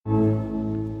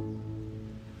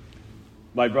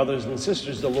My brothers and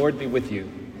sisters, the Lord be with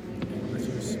you. With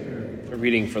your spirit. A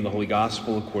reading from the Holy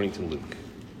Gospel according to Luke.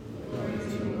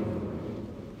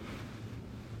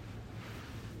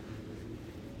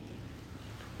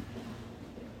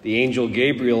 The angel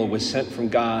Gabriel was sent from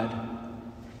God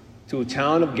to a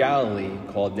town of Galilee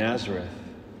called Nazareth,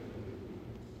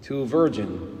 to a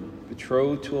virgin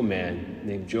betrothed to a man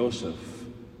named Joseph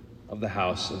of the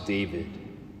house of David.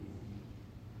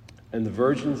 And the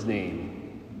virgin's name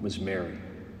was Mary.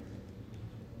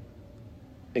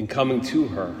 And coming to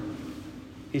her,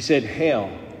 he said, "Hail,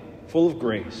 full of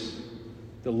grace,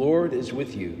 the Lord is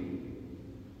with you."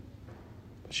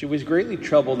 She was greatly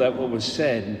troubled at what was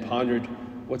said and pondered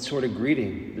what sort of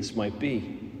greeting this might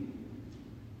be.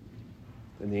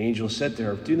 Then the angel said to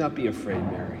her, "Do not be afraid,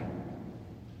 Mary,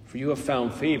 for you have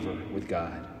found favor with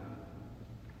God.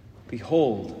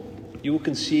 Behold, you will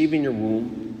conceive in your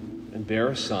womb and bear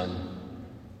a son,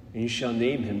 and you shall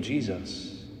name him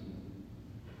Jesus.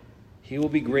 He will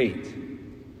be great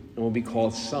and will be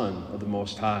called Son of the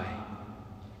Most High.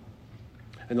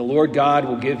 And the Lord God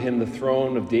will give him the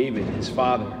throne of David, his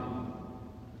father,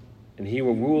 and he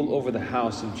will rule over the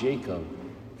house of Jacob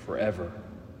forever.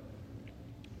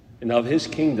 And of his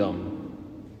kingdom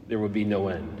there will be no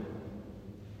end."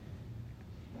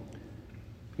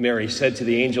 Mary said to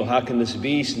the angel, "How can this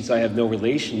be, since I have no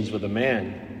relations with a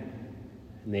man?"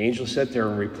 And the angel said to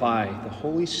her in reply, "The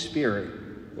Holy Spirit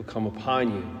will come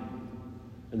upon you,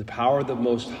 and the power of the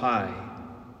Most High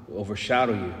will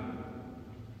overshadow you.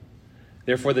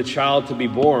 Therefore the child to be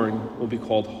born will be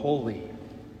called Holy,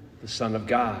 the Son of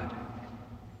God.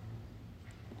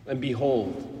 And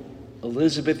behold,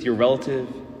 Elizabeth, your relative,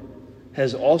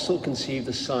 has also conceived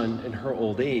a son in her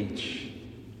old age.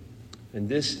 And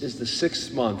this is the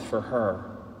 6th month for her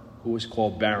who was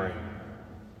called barren.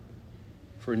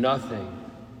 For nothing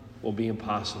will be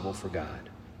impossible for God."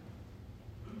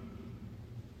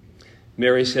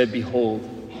 Mary said, "Behold,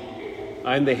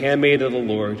 I am the handmaid of the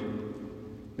Lord.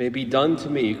 May it be done to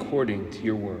me according to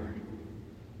your word."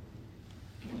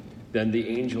 Then the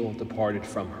angel departed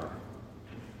from her.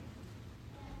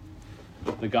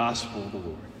 The Gospel of the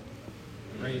Lord.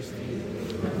 Praise to you,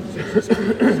 Jesus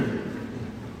Christ.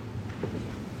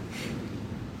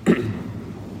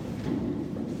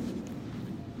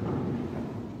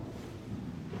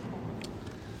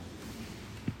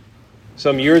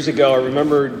 Some years ago, I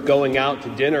remember going out to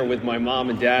dinner with my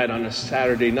mom and dad on a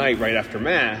Saturday night right after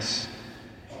Mass.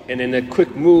 And in a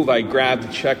quick move, I grabbed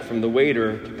a check from the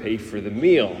waiter to pay for the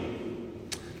meal.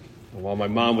 And while my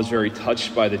mom was very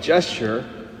touched by the gesture,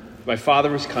 my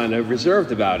father was kind of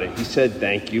reserved about it. He said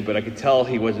thank you, but I could tell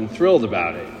he wasn't thrilled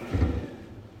about it.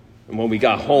 And when we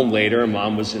got home later and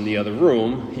Mom was in the other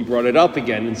room, he brought it up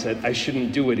again and said I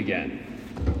shouldn't do it again.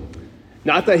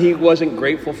 Not that he wasn't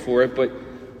grateful for it, but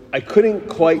I couldn't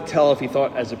quite tell if he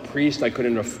thought as a priest I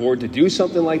couldn't afford to do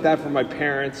something like that for my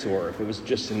parents, or if it was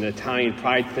just an Italian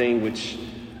pride thing, which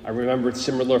I remembered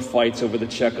similar fights over the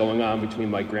check going on between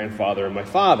my grandfather and my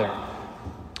father.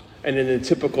 And in the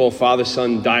typical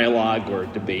father-son dialogue or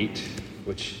debate,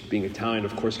 which being Italian,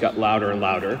 of course, got louder and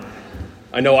louder,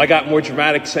 I know I got more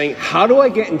dramatic saying, "How do I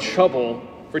get in trouble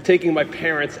for taking my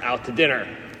parents out to dinner?"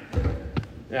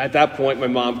 And at that point, my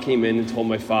mom came in and told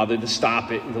my father to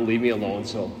stop it and to leave me alone,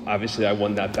 so obviously I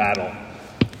won that battle.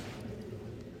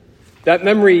 That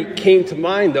memory came to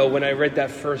mind, though, when I read that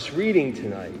first reading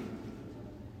tonight.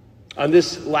 On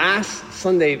this last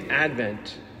Sunday of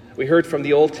Advent, we heard from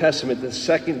the Old Testament, the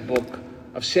 2nd book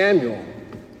of Samuel.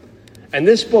 And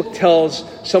this book tells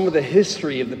some of the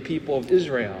history of the people of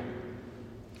Israel.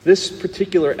 This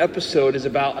particular episode is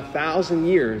about 1,000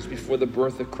 years before the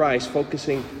birth of Christ,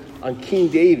 focusing on King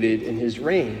David and his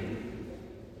reign.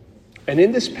 And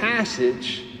in this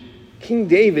passage, King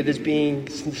David is being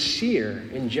sincere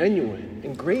and genuine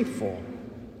and grateful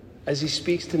as he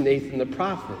speaks to Nathan the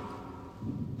prophet.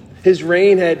 His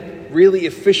reign had really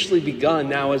officially begun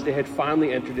now as they had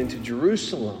finally entered into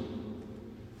Jerusalem.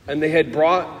 And they had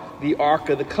brought the Ark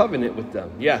of the Covenant with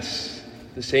them. Yes,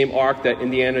 the same Ark that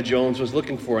Indiana Jones was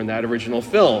looking for in that original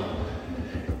film.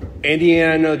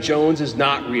 Indiana Jones is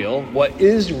not real. What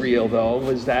is real, though,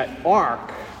 was that Ark,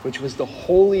 which was the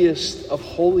holiest of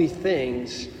holy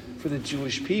things for the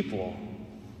Jewish people.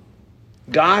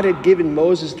 God had given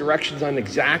Moses directions on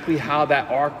exactly how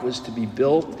that Ark was to be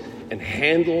built and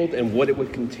handled and what it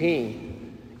would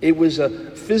contain. It was a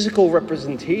physical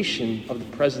representation of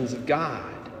the presence of God,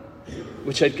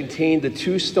 which had contained the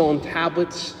 2 stone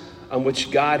tablets on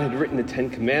which God had written the 10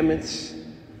 Commandments,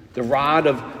 the rod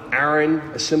of Aaron,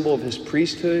 a symbol of his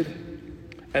priesthood,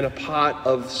 and a pot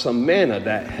of some manna,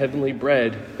 that heavenly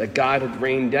bread that God had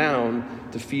rained down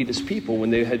to feed his people when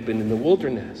they had been in the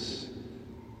wilderness.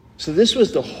 So this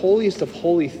was the holiest of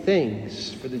holy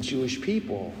things for the Jewish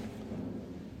people.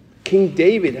 King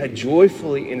David had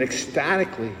joyfully and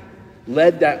ecstatically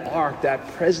led that ark, that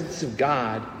presence of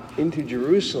God, into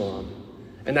Jerusalem.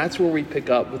 And that's where we pick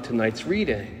up with tonight's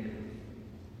reading.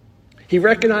 He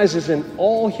recognizes in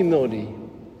all humility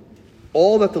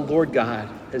all that the Lord God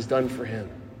has done for him.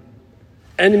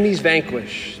 Enemies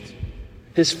vanquished,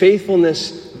 his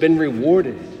faithfulness been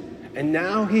rewarded, and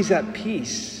now he's at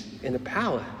peace in a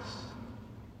palace.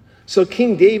 So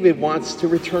King David wants to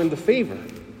return the favor.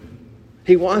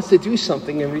 He wants to do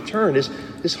something in return.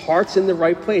 His heart's in the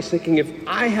right place, thinking, if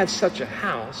I have such a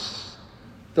house,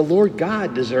 the Lord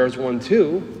God deserves one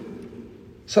too.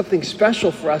 Something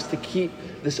special for us to keep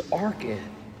this ark in.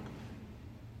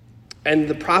 And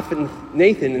the prophet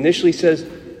Nathan initially says,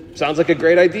 sounds like a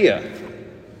great idea.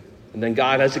 And then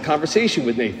God has a conversation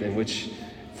with Nathan, which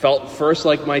felt first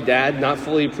like my dad not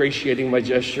fully appreciating my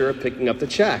gesture of picking up the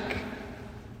check.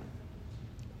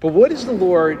 But what is the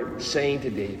Lord saying to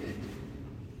David?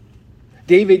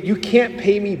 David, you can't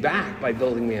pay me back by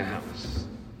building me a house.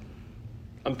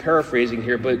 I'm paraphrasing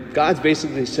here, but God's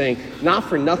basically saying, not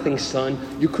for nothing,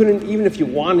 son. You couldn't, even if you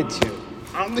wanted to.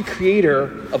 I'm the creator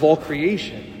of all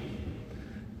creation.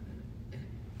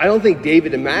 I don't think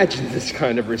David imagined this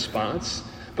kind of response,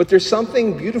 but there's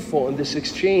something beautiful in this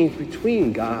exchange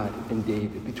between God and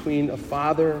David, between a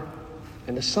father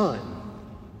and a son.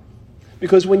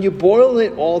 Because when you boil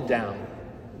it all down,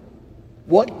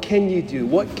 what can you do?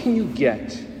 What can you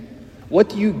get? What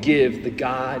do you give the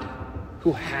God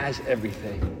who has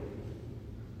everything,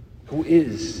 who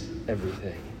is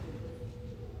everything?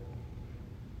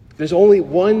 There's only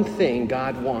one thing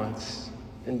God wants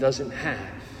and doesn't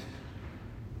have,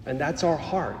 and that's our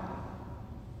heart.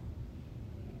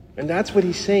 And that's what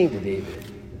he's saying to David.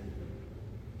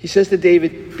 He says to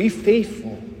David, be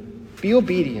faithful, be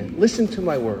obedient, listen to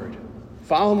my word,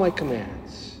 follow my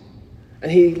commands.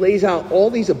 And he lays out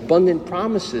all these abundant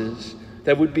promises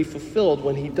that would be fulfilled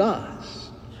when he does.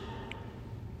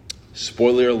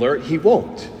 Spoiler alert, he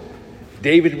won't.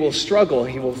 David will struggle,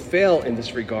 he will fail in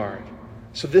this regard.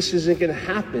 So this isn't going to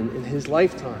happen in his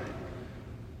lifetime.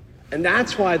 And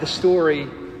that's why the story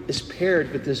is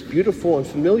paired with this beautiful and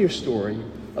familiar story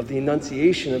of the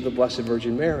Annunciation of the Blessed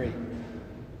Virgin Mary.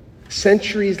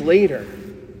 Centuries later,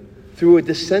 through a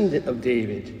descendant of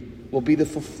David, will be the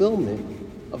fulfillment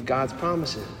of God's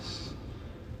promises.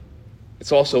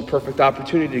 It's also a perfect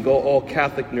opportunity to go all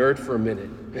Catholic nerd for a minute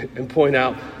and point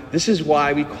out this is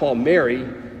why we call Mary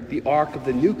the Ark of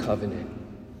the New Covenant.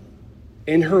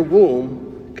 In her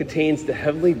womb contains the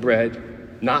heavenly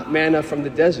bread, not manna from the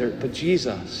desert, but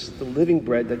Jesus, the living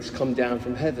bread that's come down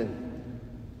from heaven.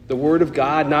 The Word of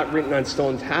God, not written on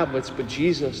stone tablets, but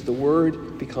Jesus, the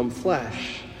Word become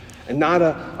flesh. And not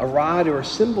a rod or a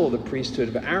symbol of the priesthood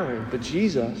of Aaron, but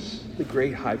Jesus, the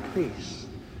great high priest.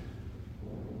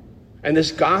 And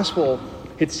this gospel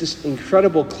hits this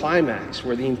incredible climax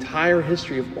where the entire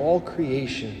history of all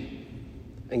creation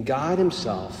and God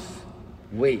himself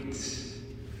waits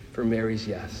for Mary's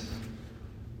yes.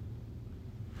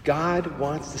 God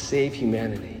wants to save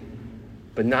humanity,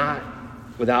 but not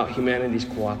without humanity's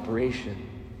cooperation.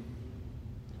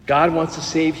 God wants to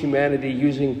save humanity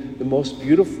using the most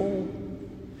beautiful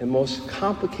and most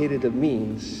complicated of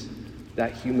means,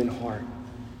 that human heart.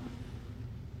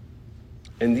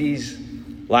 And these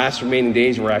last remaining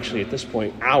days were actually, at this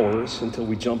point, hours until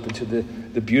we jump into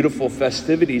the beautiful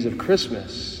festivities of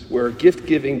Christmas, where gift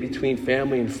giving between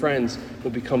family and friends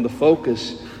will become the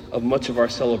focus of much of our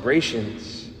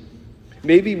celebrations.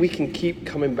 Maybe we can keep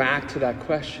coming back to that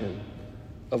question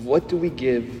of what do we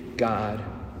give God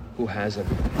who has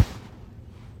everything?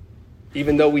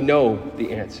 Even though we know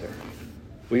the answer,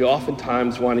 we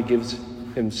oftentimes want to give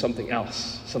him something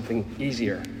else, something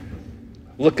easier.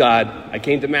 Look, God, I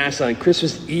came to Mass on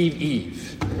Christmas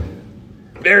Eve.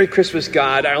 Merry Christmas,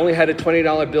 God. I only had a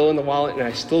 $20 bill in the wallet and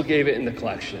I still gave it in the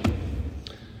collection.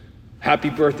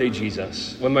 Happy birthday,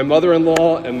 Jesus. When my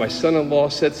mother-in-law and my son-in-law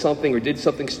said something or did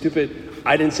something stupid,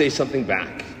 I didn't say something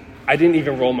back. I didn't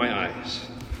even roll my eyes.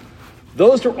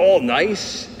 Those are all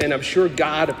nice, and I'm sure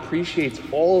God appreciates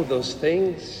all of those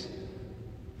things.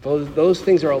 But those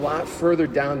things are a lot further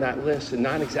down that list and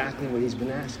not exactly what he's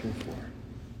been asking for.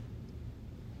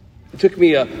 It took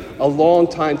me a long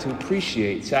time to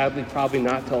appreciate, sadly probably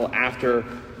not till after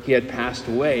he had passed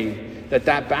away, that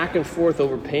back and forth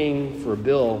over paying for a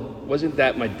bill wasn't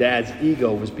that my dad's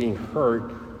ego was being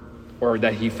hurt or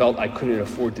that he felt I couldn't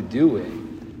afford to do it.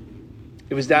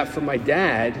 It was that for my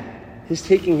dad, his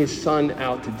taking his son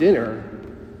out to dinner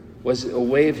was a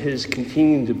way of his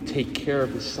continuing to take care of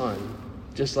his son,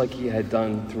 just like he had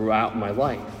done throughout my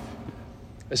life.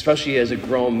 Especially as a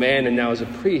grown man and now as a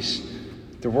priest,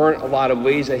 there weren't a lot of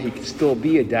ways that he could still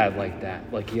be a dad like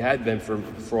that, like he had been for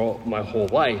my whole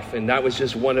life. And that was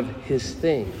just one of his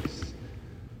things.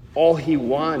 All he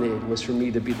wanted was for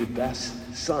me to be the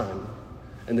best son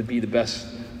and to be the best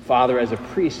father as a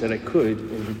priest that I could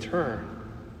in return.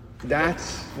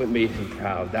 That's what made him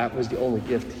proud. That was the only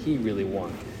gift he really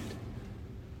wanted.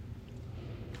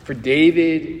 For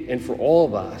David and for all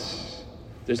of us,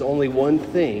 there's only one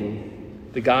thing,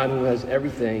 the God who has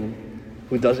everything,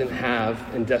 who doesn't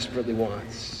have and desperately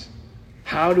wants.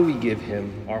 How do we give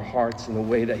him our hearts in a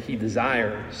way that he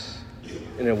desires,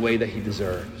 in a way that he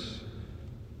deserves?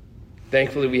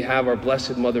 Thankfully, we have our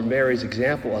Blessed Mother Mary's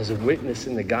example as a witness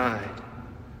and a guide.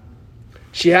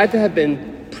 She had to have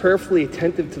been prayerfully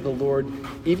attentive to the Lord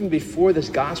even before this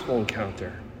gospel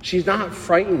encounter. She's not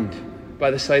frightened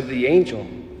by the sight of the angel.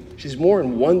 She's more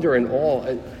in wonder and awe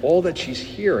at all that she's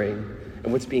hearing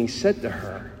and what's being said to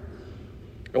her.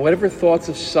 And whatever thoughts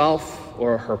of self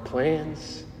or her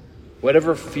plans,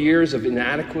 whatever fears of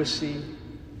inadequacy,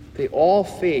 they all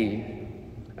fade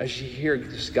as she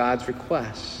hears God's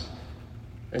requests.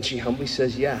 And she humbly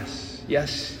says, yes,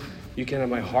 yes, you can have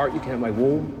my heart, you can have my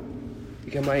womb,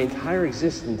 you can have my entire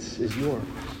existence is yours.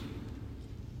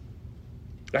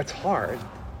 That's hard.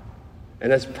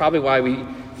 And that's probably why we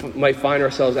might find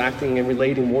ourselves acting and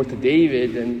relating more to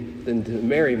David than to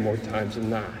Mary more times than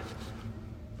not.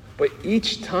 But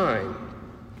each time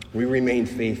we remain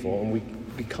faithful and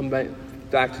we come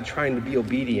back to trying to be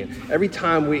obedient. Every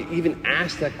time we even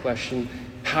ask that question,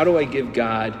 how do I give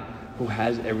God, who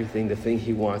has everything, the thing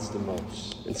he wants the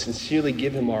most? And sincerely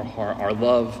give him our heart, our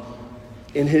love.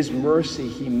 In his mercy,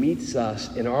 he meets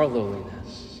us in our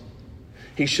lowliness.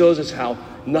 He shows us how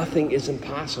nothing is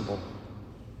impossible.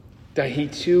 That he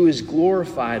too is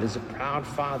glorified as a proud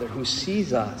father who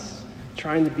sees us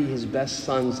trying to be his best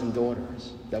sons and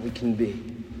daughters that we can be.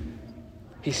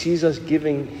 He sees us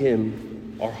giving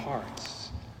him our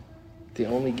hearts, the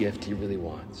only gift he really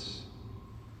wants.